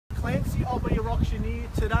Ray, I'll be your auctioneer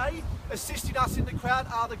today. Assisting us in the crowd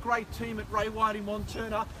are the great team at Ray White in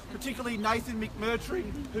Wantirna, particularly Nathan McMurtry,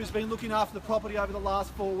 who's been looking after the property over the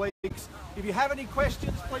last 4 weeks. If you have any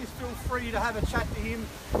questions, please feel free to have a chat to him.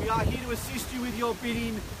 We are here to assist you with your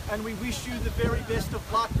bidding, and we wish you the very best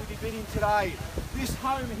of luck with your bidding today. This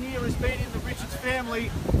home here has been in the Richards family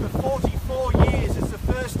for 44 years. It's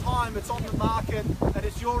the first time it's on the market, and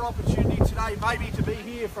it's your opportunity today maybe to be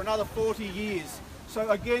here for another 40 years. So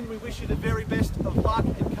again, we wish you the very best of luck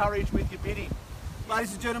and courage with your bidding.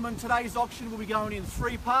 Ladies and gentlemen, today's auction will be going in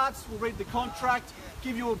 3 parts. We'll read the contract,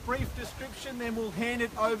 give you a brief description, then we'll hand it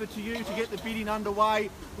over to you to get the bidding underway.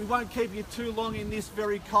 We won't keep you too long in this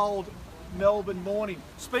very cold Melbourne morning.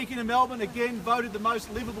 Speaking of Melbourne, again voted the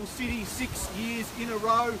most livable city 6 years in a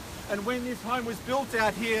row, and when this home was built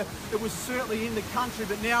out here, it was certainly in the country,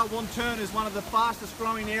 but now Wantirna is one of the fastest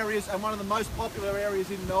growing areas and one of the most popular areas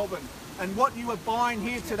in Melbourne. And what you are buying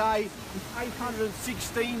here today is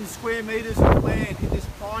 816 square metres of land in this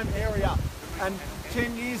prime area. And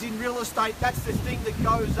 10 years in real estate, that's the thing that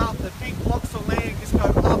goes up. The big blocks of land just go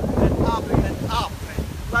up and up and up.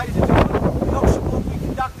 Ladies and gentlemen, the auction will be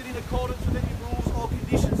conducted in accordance with any rules or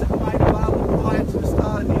conditions that were made available prior to the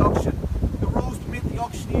start of the auction. The rules permit the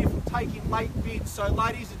auctioneer from taking late bids. So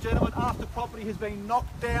ladies and gentlemen, after property has been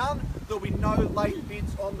knocked down, there'll be no late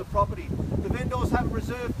bids on the property. The vendors have a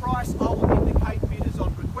reserve price. I will indicate bidders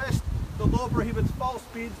on request. The law prohibits false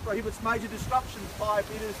bids, prohibits major disruptions by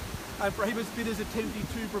bidders, and prohibits bidders attempting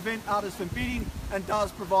to prevent others from bidding, and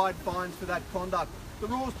does provide fines for that conduct. The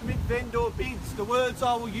rules permit vendor bids. The words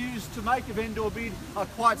I will use to make a vendor bid are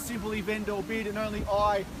quite simply vendor bid, and only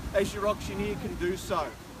I, as your auctioneer, can do so.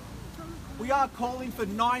 We are calling for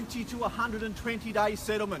 90 to 120 day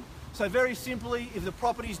settlement. So very simply, if the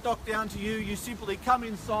property's knocked down to you, you simply come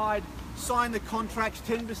inside, sign the contracts,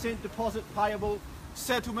 10% deposit payable,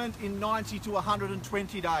 settlement in 90 to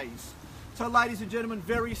 120 days. So ladies and gentlemen,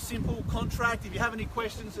 very simple contract. If you have any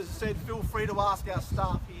questions, as I said, feel free to ask our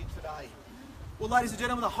staff here today. Well, ladies and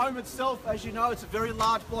gentlemen, the home itself, as you know, it's a very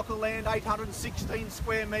large block of land, 816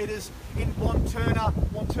 square metres in Wantirna,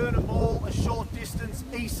 Wantirna Mall, a short distance,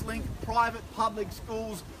 Eastlink, private public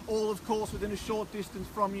schools, all of course within a short distance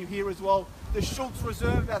from you here as well. The Schultz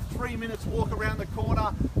Reserve, about 3 minutes walk around the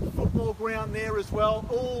corner, football ground there as well,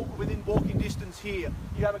 all within walking distance here.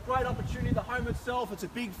 You have a great opportunity. The home itself, it's a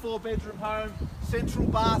big 4-bedroom home, central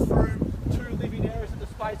bathroom, 2 living areas in the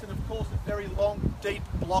space, and of course a very long, deep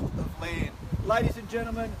block of land. Ladies and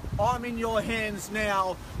gentlemen, I'm in your hands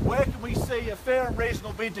now. Where can we see a fair and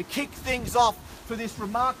reasonable bid to kick things off for this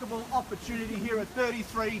remarkable opportunity here at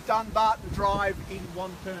 33 Dunbarton Drive in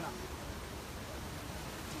Wantirna?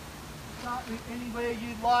 Start with anywhere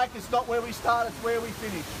you'd like. It's not where we start, it's where we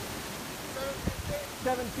finish.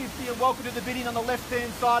 750, and welcome to the bidding on the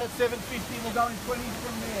left-hand side at 750. We'll go in 20s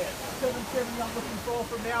from there. 770 I'm looking for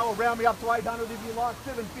from now. We'll round me up to 800 if you like.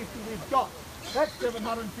 750 we've got. That's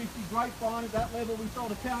 750, great find at that level. We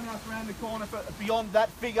sold a townhouse around the corner for beyond that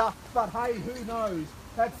figure, but hey, who knows?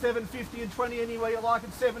 That's 750 and 20 anywhere you like,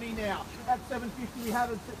 at 70 now. At 750 we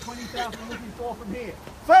have it at 20,000 looking for from here.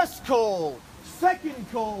 First call, second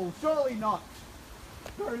call, surely not.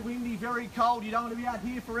 Very windy, very cold, you don't want to be out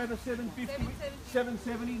here forever. 750,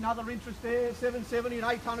 770, another interest there, 770 and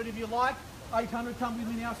 800 if you like. 800 come with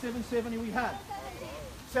me now, 770 we have.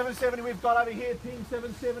 770 we've got over here, team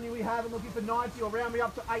 770 we have, and looking for 90, or round me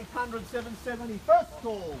up to 800, 770. First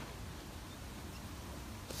call,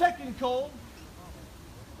 second call,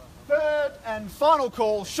 third and final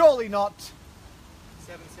call, surely not.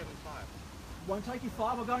 775. Won't take you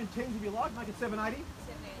 5, I'll go in 10s if you like, make it 780.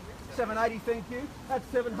 780, thank you. That's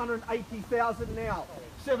 780,000 now.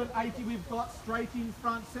 780 we've got straight in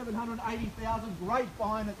front, 780,000, great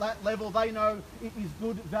buying at that level. They know it is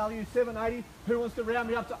good value. 780, who wants to round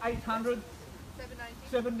me up to 800?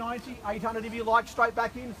 790, 800 if you like, straight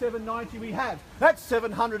back in. 790 we have. That's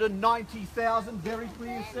 790,000, very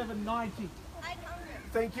clear. 790. 800.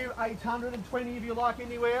 Thank you. 820 if you like,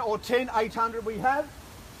 anywhere, or 10. 800 we have.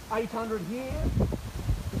 800 here.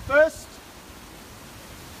 First.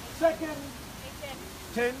 Second.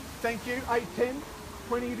 10, thank you. 810.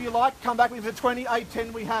 20 if you like, come back with the 20,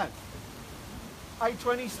 810 we have.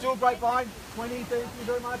 820, still great buying. 20, thank you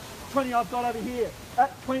very much. 20 I've got over here.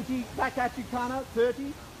 At 20, back at you, Kana,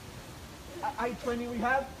 30. At 820 we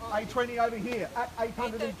have. 820 over here. At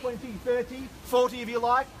 820, 30. 40 if you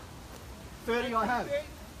like. 30 I have.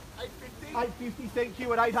 850. 850, thank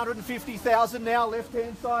you. At 850,000 now,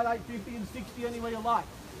 left-hand side, 850 and 60 anywhere you like.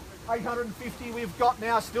 850 we've got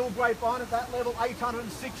now, still great buying at that level.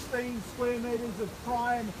 816 square metres of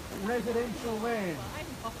prime residential land.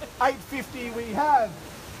 850 we have.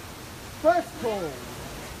 First call.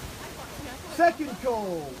 Second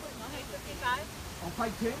call. I'll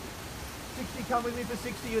take 10. 60 come with me for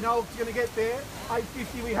 60. You know it's going to get there.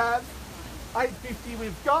 850 we have. 850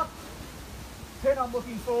 we've got. 10 I'm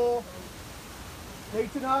looking for.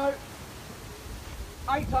 Need to know.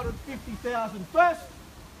 850,000 first.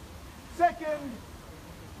 Second.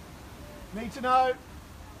 Need to know.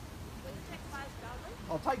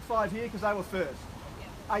 I'll take 5 here because they were first.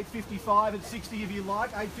 855 and 60 if you like.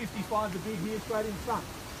 855 the bid here straight in front.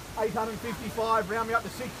 855, round me up to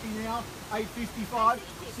 60 now. 855,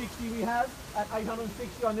 60 we have. At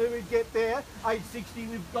 860 I knew we'd get there. 860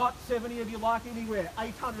 we've got. 70 if you like anywhere.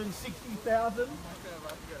 860,000.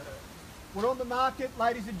 We're on the market,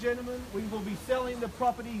 ladies and gentlemen. We will be selling the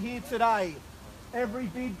property here today. Every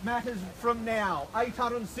bid matters from now.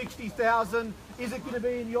 860,000. Is it going to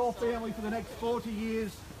be in your family for the next 40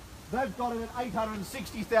 years? They've got it at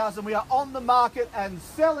 860,000. We are on the market and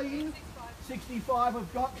selling. 65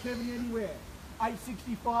 we've got. 70 anywhere.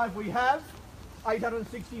 865 we have.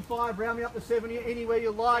 865, round me up to 70 anywhere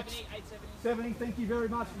you like. 70, thank you very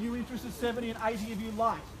much. New interest is 70 and 80 if you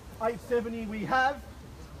like. 870 we have.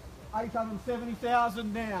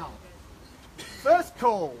 870,000 now. First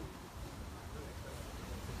call.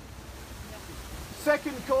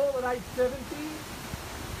 Second call at 870.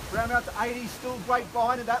 Round out to 80, still great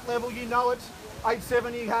buying at that level, you know it.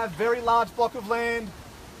 870 you have, very large block of land.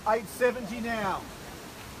 870 now.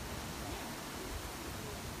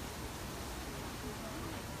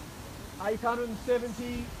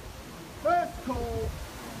 $870. First call.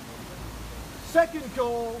 Second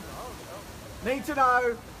call. Need to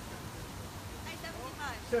know.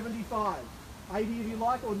 75. 80 if you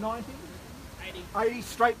like, or 90? 80. 80,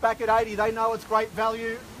 straight back at 80. They know it's great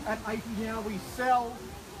value. At 80 now we sell.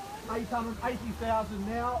 880,000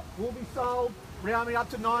 now. Will be sold. Round me up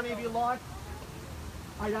to 90 if you like.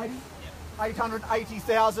 880? Yep.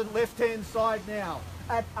 880,000 left-hand side now.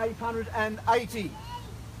 At 880.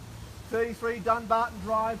 33 Dunbarton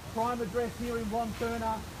Drive, prime address here in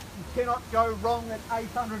Wantirna. You cannot go wrong at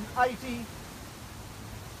 880.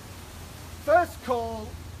 First call,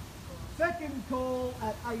 second call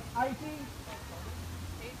at 880.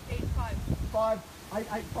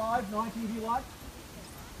 885, 90 if you like.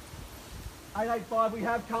 885 we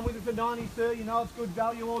have, come with it for 90 sir, you know it's good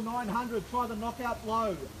value, or 900, try the knockout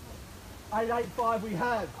blow. 885 we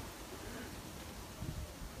have.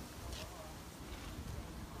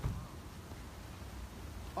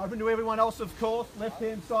 Open to everyone else, of course,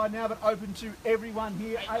 left-hand side now, but open to everyone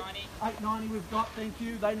here. 890. 890 we've got, thank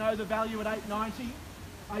you. They know the value at 890.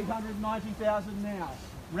 890,000 now.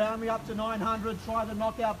 Round me up to 900, try the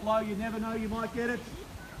knockout blow. You never know, you might get it.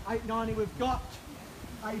 890 we've got.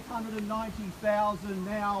 890,000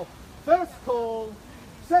 now. First call,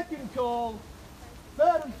 second call,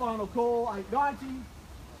 third and final call, 890.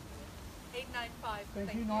 895.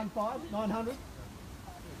 Thank you, 95, 900.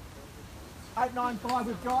 895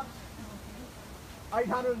 we've got.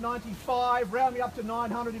 895, round me up to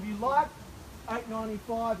 900 if you like.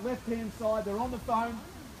 895, left hand side, they're on the phone.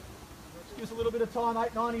 Just give us a little bit of time,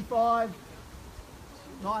 895.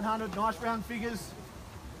 900, nice round figures.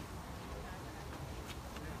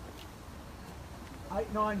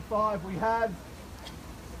 895 we have.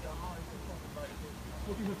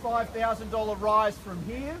 Looking for $5,000 rise from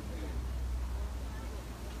here.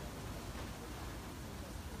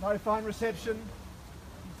 No phone reception.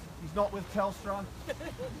 He's not with Telstra.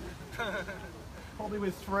 Probably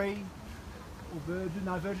with 3. Or Virgin.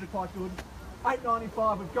 No, Virgin are quite good.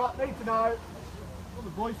 895 we've got. Need to know. On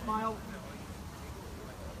the voicemail.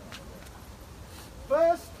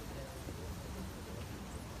 First.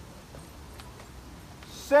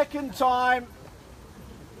 Second time.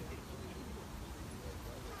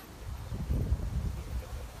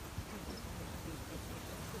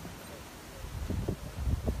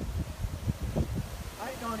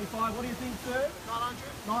 What do you think, sir?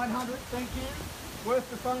 900. 900, thank you. Worth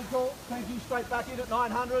the phone call. Thank you, straight back in at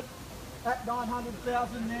 900. At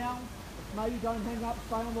 900,000 now. Maybe don't hang up,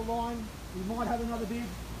 stay on the line. We might have another bid.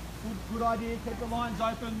 Good idea, keep the lines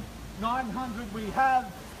open. 900 we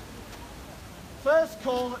have. First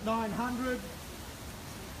call at 900.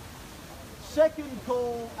 Second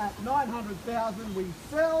call at 900,000 we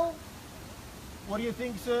sell. What do you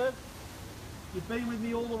think, sir? You've been with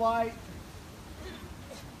me all the way.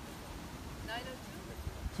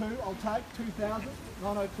 902. I'll take 2,000,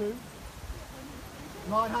 902.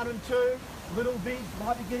 902, little bids,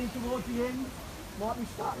 might be getting towards the end, might be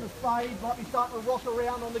starting to fade, might be starting to rock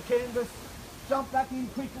around on the canvas. Jump back in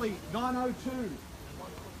quickly, 902.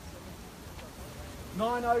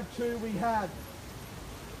 902 we have.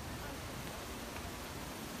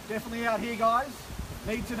 Definitely out here, guys.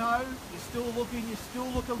 Need to know. You're still looking. You still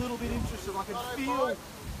look a little bit interested. I can feel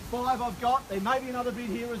 5 I've got. There may be another bid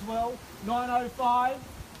here as well. 905. A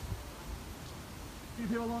few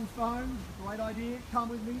people on phone. Great idea. Come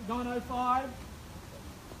with me. 905.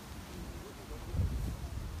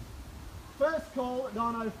 First call at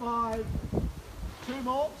 905. 2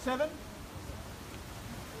 more. 7.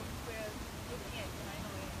 We're looking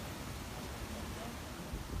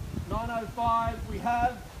at 905. We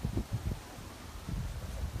have.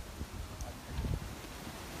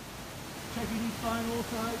 Checking his phone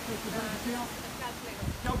also. Check the bank account.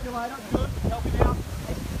 Calculator, good, helping out.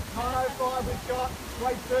 905 we've got,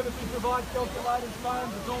 great service we provide, calculators,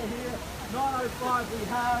 phones, it's all here. 905 we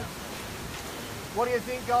have, what do you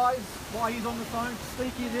think guys? While he's on the phone,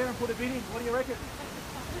 sneak in there and put a bid in, what do you reckon?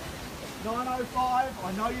 905,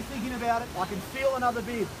 I know you're thinking about it, I can feel another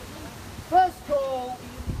bid. First call,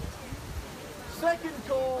 second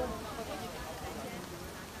call,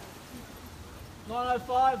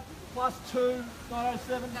 905 plus 2,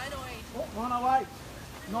 907. 908. Oh, 908.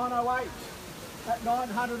 908. At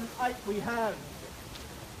 908 we have.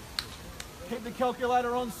 Keep the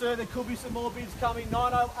calculator on, sir. There could be some more bids coming.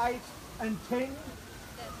 908 and 10.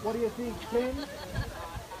 What do you think? 10?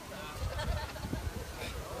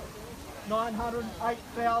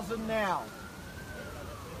 908,000 now.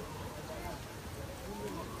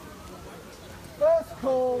 First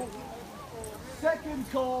call. Second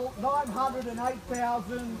call,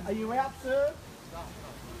 908,000. Are you out, sir?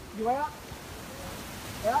 You out?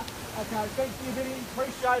 Out? Okay, thanks for your bidding.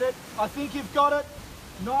 Appreciate it. I think you've got it.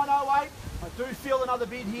 908. I do feel another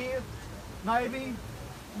bid here. Maybe.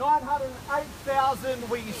 908,000.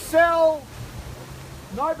 We sell.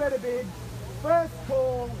 No better bid. First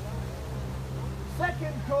call.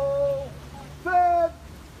 Second call. Third.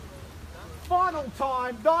 Final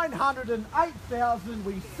time. 908,000.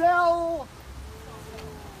 We sell.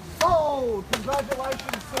 Sold!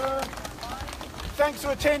 Congratulations, sir. Thanks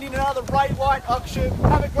for attending another Ray White auction.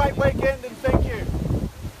 Have a great weekend and thank you.